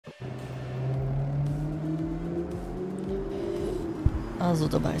Also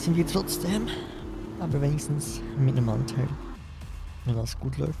dabei sind wir trotzdem, aber wenigstens mit einem Anteil, wenn das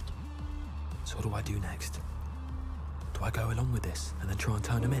gut läuft. So what do I do next? Do I go along with this and then try and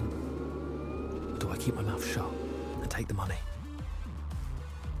turn him in? Or do I keep my mouth shut and take the money?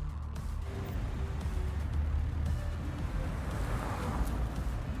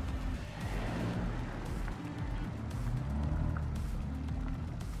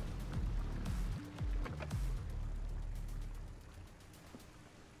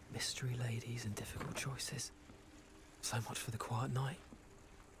 Mystery ladies and difficult choices. So much for the quiet night.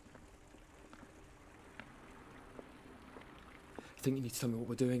 I think you need to tell me what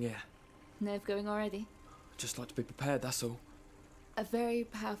we're doing here. Nerve going already? I'd just like to be prepared, that's all. A very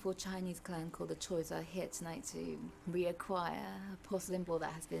powerful Chinese clan called the Choi's are here tonight to reacquire a porcelain ball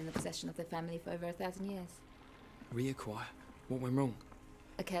that has been in the possession of their family for over 1,000 years. Reacquire? What went wrong?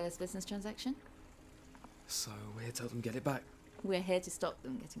 A careless business transaction? So we're here to help them get it back. We're here to stop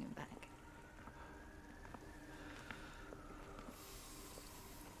them getting it back.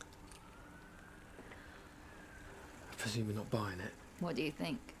 I presume you're not buying it. What do you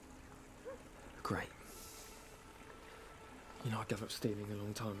think? Great. You know, I gave up stealing a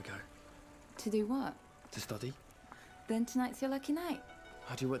long time ago. To do what? To study. Then tonight's your lucky night.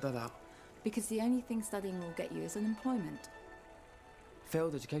 How do you work that out? Because the only thing studying will get you is unemployment.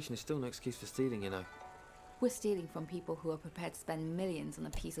 Failed education is still no excuse for stealing, you know. We're stealing from people who are prepared to spend millions on a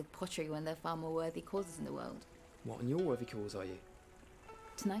piece of pottery when there are far more worthy causes in the world. What, and your worthy cause, are you?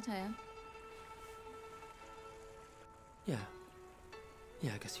 Tonight I am. Yeah.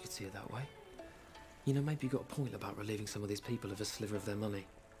 Yeah, I guess you could see it that way. You know, maybe you got a point about relieving some of these people of a sliver of their money.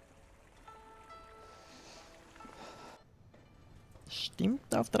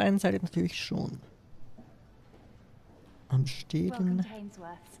 Stimmt auf der einen Seite natürlich schon. Am Stehlen. Welcome to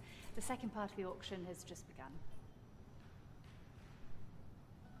Hainsworth's. The second part of the auction has just begun.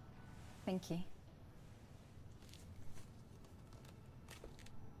 Thank you.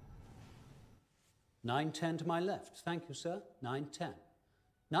 $9.10 to my left. Thank you, sir. $9.10.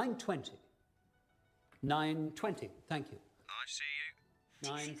 $9.20. $9.20. Thank you. I see you.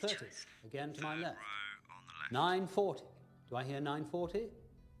 $9.30. Again to my Third left. row on the left. $9.40. Do I hear $9.40?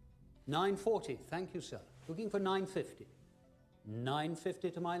 $9.40. Thank you, sir. Looking for $9.50.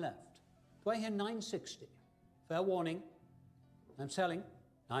 $9.50 to my left. Do I hear $9.60? Fair warning. I'm selling.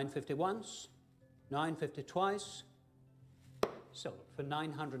 $9.50 once. $9.50 twice. Sold for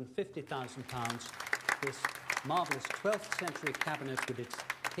 £950,000. This marvellous 12th century cabinet with its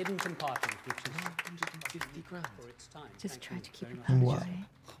hidden compartment, which is 950 grand. for its time. Just Thank try you to keep very it much. Wow. PG.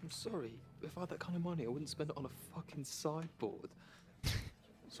 I'm sorry. If I had that kind of money, I wouldn't spend it on a fucking sideboard.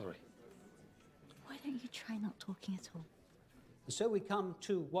 Sorry. Why don't you try not talking at all? So we come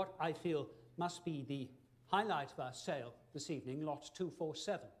to what I feel must be the highlight of our sale this evening, lot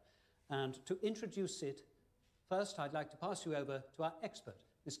 247. And to introduce it, first I'd like to pass you over to our expert,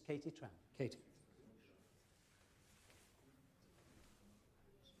 Miss Katie Tran. Katie.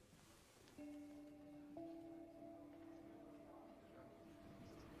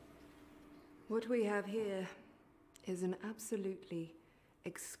 What we have here is an absolutely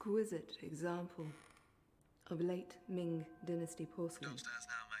exquisite example of late Ming Dynasty porcelain. Downstairs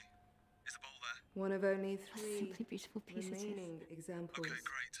now, mate. Is the ball there? One of only A three simply beautiful piece it is. remaining examples Okay,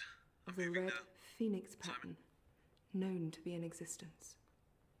 great. of I'm the moving red now. phoenix pattern known to be in existence.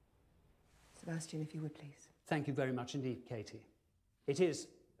 Sebastian, if you would please. Thank you very much indeed, Katie. It is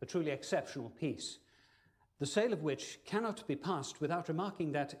a truly exceptional piece, the sale of which cannot be passed without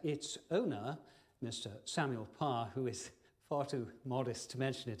remarking that its owner, Mr. Samuel Parr, who is far too modest to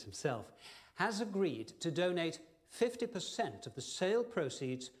mention it himself, has agreed to donate 50% of the sale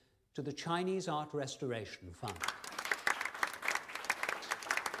proceeds to the Chinese Art Restoration Fund.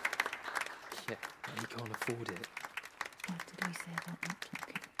 Yeah, you can't afford it. What did we say about not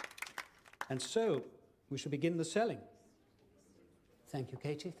talking? And so we shall begin the selling. Thank you,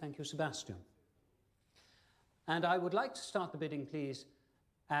 Katie. Thank you, Sebastian. And I would like to start the bidding, please,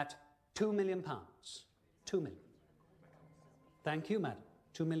 at £2 million. 2 million. Thank you, madam.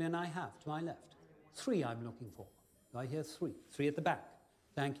 2 million I have to my left. 3 I'm looking for. Do I hear 3? 3 at the back.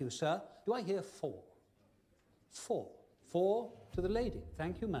 Thank you, sir. Do I hear 4? 4. 4 to the lady.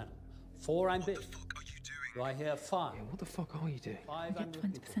 Thank you, madam. 4 I'm bidding. What the fuck are you doing? Do I hear 5? Yeah, what the fuck are you doing? 5 We I'm get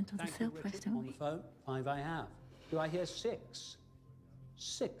looking 20% for. of the Thank sale you, price, Richard, don't on we? the phone. 5 I have. Do I hear 6?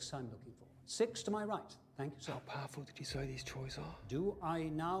 6 I'm looking for. 6 to my right. Thank you, sir. How powerful did you say these Choi's are? Do I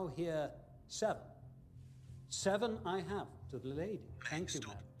now hear 7? 7 I have to the lady. Thank you,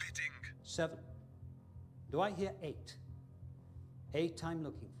 Stop madam. bidding. 7. Do I hear 8? 8 I'm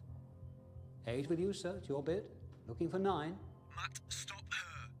looking for. 8 with you, sir. It's your bid. Looking for 9. Matt, stop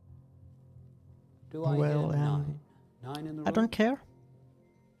her. Do I Well, hear 9? 9 in the room? I don't care.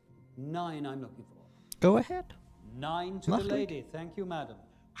 9 I'm looking for. Go ahead. 9 to Nothing. the lady. Thank you, madam.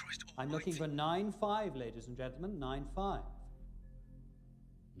 Christ I'm looking for 9-5, ladies and gentlemen. 9-5.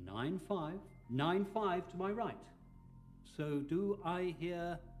 9-5. 9-5 to my right. So do I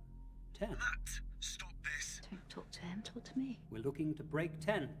hear 10? Matt, stop this. Don't talk to him, talk to me. We're looking to break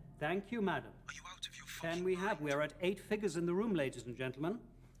 10. Thank you, madam. Are you out of your 10 fucking we have. We are at 8 figures in the room, ladies and gentlemen.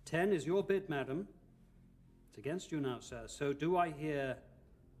 10 is your bid, madam. It's against you now, sir. So do I hear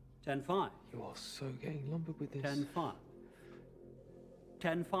 10-5? You are so getting lumbered with this. 10-5.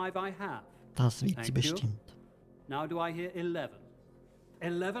 10-5 I have. Das wird sie Thank you. bestimmt. Now do I hear 11?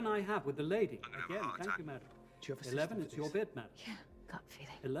 11 I have with the lady. I'm gonna have a Again, heart thank attack. you, madam. Do you have a system 11, for it's your this? bid, madam. Yeah, gut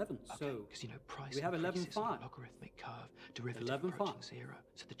feeling. 11, so Because you know price we have increases on 11-5. a logarithmic curve, derivative 11-5. approaching 0,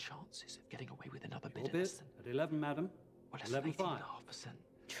 so the chances of getting away with another your bid are bid less than, at 11, madam. well, less than 11-5. 18.5%.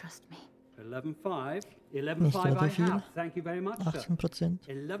 Trust me. 11-5. Nicht 11-5 I so viel. have. Thank you very much, sir. 18%.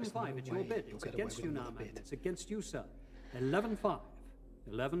 11-5, it's your way bid. you'll It's get away against with you now, another madam. bid. It's against you, sir. 11-5.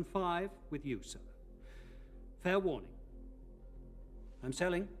 11-5 with you, sir. Fair warning. I'm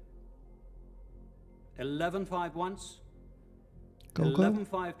selling. 11-5 once. Go, go.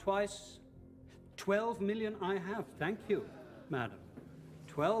 11-5 twice. 12 million I have. Thank you, madam.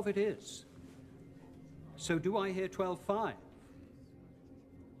 12 it is. So do I hear 12-5?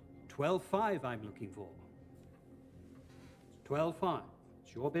 12-5 I'm looking for. 12-5.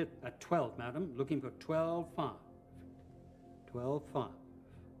 It's your bid at 12, madam. Looking for 12-5. 12-5.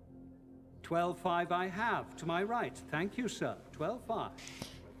 12-5 I have to my right. Thank you, sir. 12-5.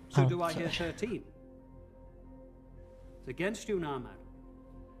 So do I hear 13? It's against you now, madam.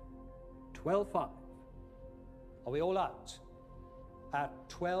 12-5. Are we all out? At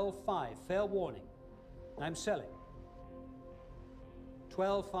 12-5. Fair warning. I'm selling.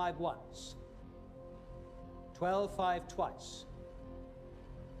 12-5 once. 12-5 twice.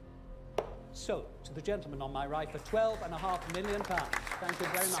 So, to the gentleman on my right for £12.5 million. Thank you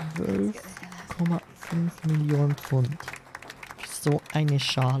very much. 12,5 Millionen Pfund. So eine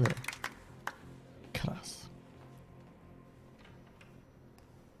Schale. Krass.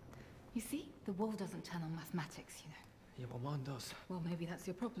 You see, the wall doesn't turn on mathematics, you know. Yeah, well, mine does. Well, maybe that's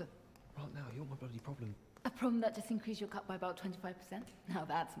your problem. Right now, you're my bloody problem. A problem that just increased your cut by about 25%? Now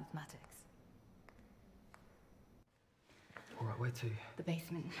that's mathematics. All right, where to? The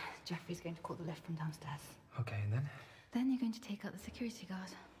basement. Jeffrey's going to call the lift from downstairs. Okay, and then? Then you're going to take out the security guard.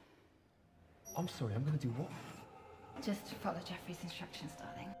 I'm sorry, I'm going to do what? Just follow Jeffrey's instructions,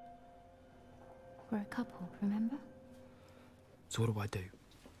 darling. We're a couple, remember? So what do?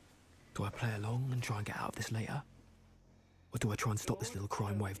 Do I play along and try and get out of this later? Or do I try and stop this little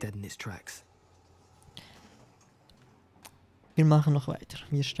crime wave dead in its tracks? Wir machen noch weiter.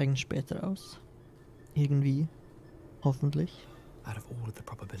 Wir steigen später aus. Irgendwie. Hoffentlich. Out of all of the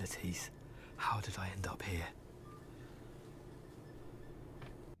probabilities, how did I end up here?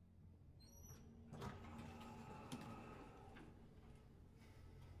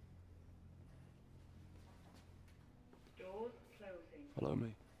 Doors closing. Follow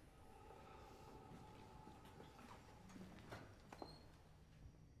me.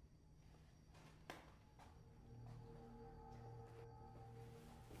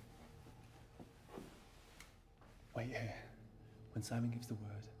 Wait here. When Simon gives the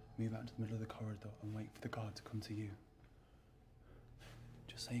word, move out into the middle of the corridor and wait for the guard to come to you.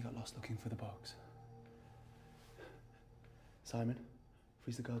 Just say you got lost looking for the box. Simon,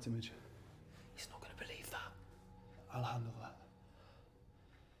 freeze the guard's image. He's not going to believe that. I'll handle that.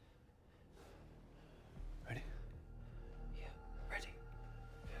 Ready? Yeah, ready.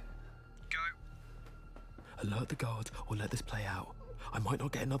 Go. Alert the guard or let this play out. I might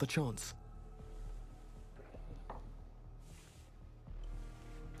not get another chance.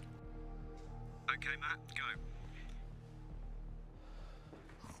 Okay, Matt, go.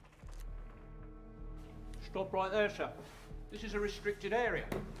 Stop right there, sir. This is a restricted area.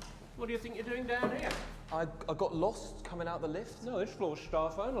 What do you think you're doing down here? I got lost coming out the lift. No, this floor's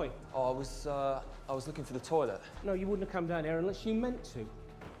staff only. Oh, I was looking for the toilet. No, you wouldn't have come down here unless you meant to.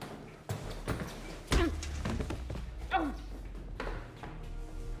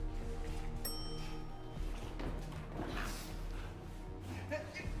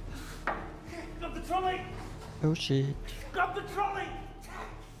 Grab the trolley! Oh shit. Grab the trolley!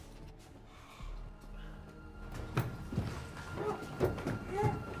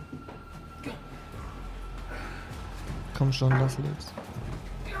 Komm schon, lass los.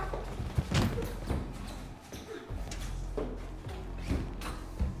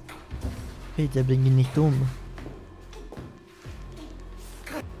 Bitte bring ihn nicht um.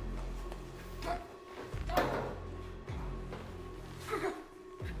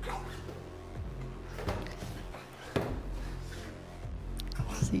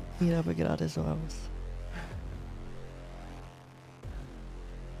 Sieht mir aber gerade so aus.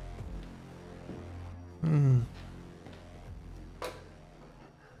 Hm.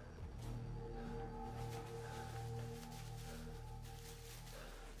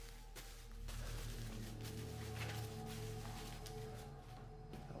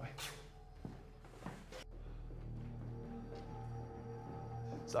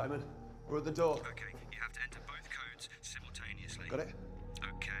 Simon, we're at the door. Okay, you have to enter both codes simultaneously. Got it?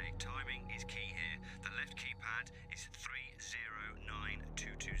 Okay, timing is key here. The left keypad is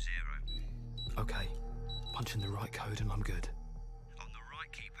 309220. Okay, punch in the right code and I'm good. On the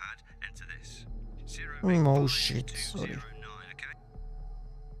right keypad, enter this. Oh shit, sorry. 05209, okay?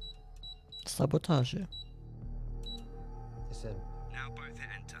 Sabotage. Listen. Now both hit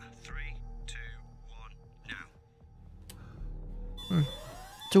enter. 3, 2, 1, now.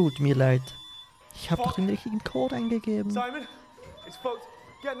 Tut mir leid. Ich habe doch den richtigen Code eingegeben. Simon, it's fucked.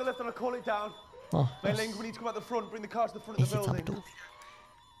 Get in the lift and I'll call it down. Oh, Mei Ling, we need to come out the front. Bring the car to the front of ist the jetzt aber building. doof.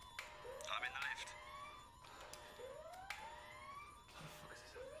 I'm in the lift.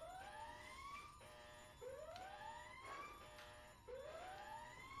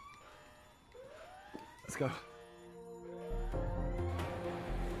 Let's go.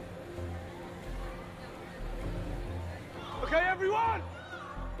 Okay, everyone!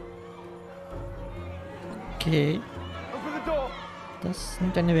 Okay, Open the door! das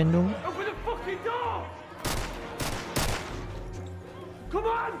nimmt eine Wendung. Open the fucking door! Come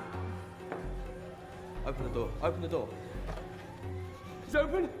on! Open the door. Open the door. It's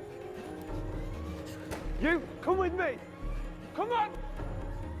open. You, come with me. Come on!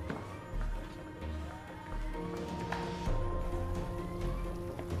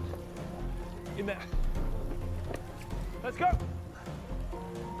 In there. Let's go!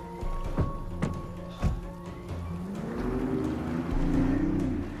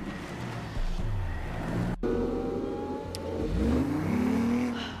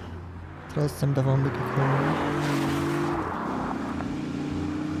 Trotzdem davon gekommen.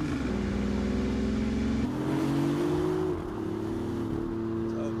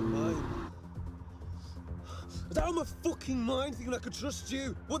 Was out of my fucking mind thinking I could trust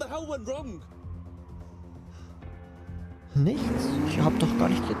you? What the hell went wrong? Nichts. Ich hab doch gar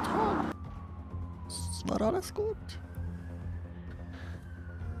nicht getan. Es war alles gut.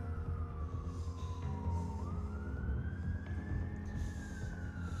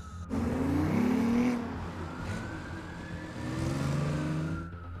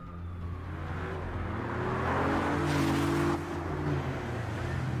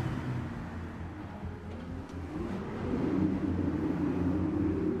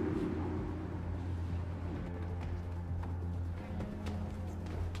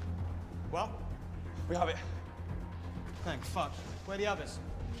 Well, we have it. Thank fuck. Where are the others?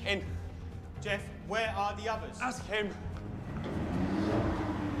 In. Jeff, where are the others? Ask him.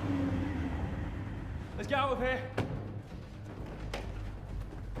 Let's get out of here.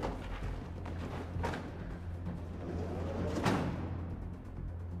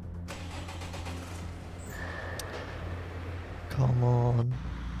 Come on.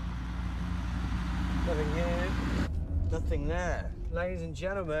 Nothing here, nothing there. Ladies and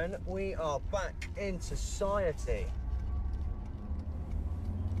gentlemen, we are back in society.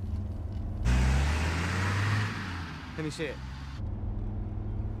 Let me see it.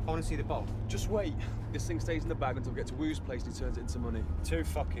 I want to see the bolt. Just wait. This thing stays in the bag until we get to Wu's place and he turns it into money. Too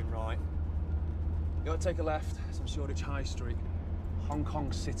fucking right. You want to take a left, some Shoreditch High Street. Hong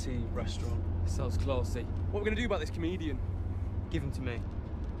Kong City restaurant. Sounds classy. What are we going to do about this comedian? Give him to me.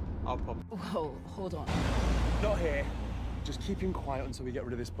 I'll pop. Whoa, hold on. Not here. Just keep him quiet until we get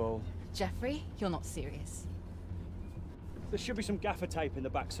rid of this bowl. Jeffrey, you're not serious. There should be some gaffer tape in the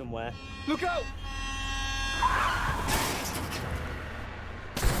back somewhere. Look out!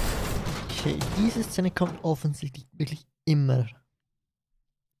 Okay, diese Szene kommt offensichtlich wirklich immer.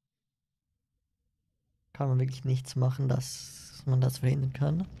 Kann man wirklich nichts machen, dass man das verhindern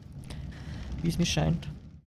kann. Wie es mir scheint.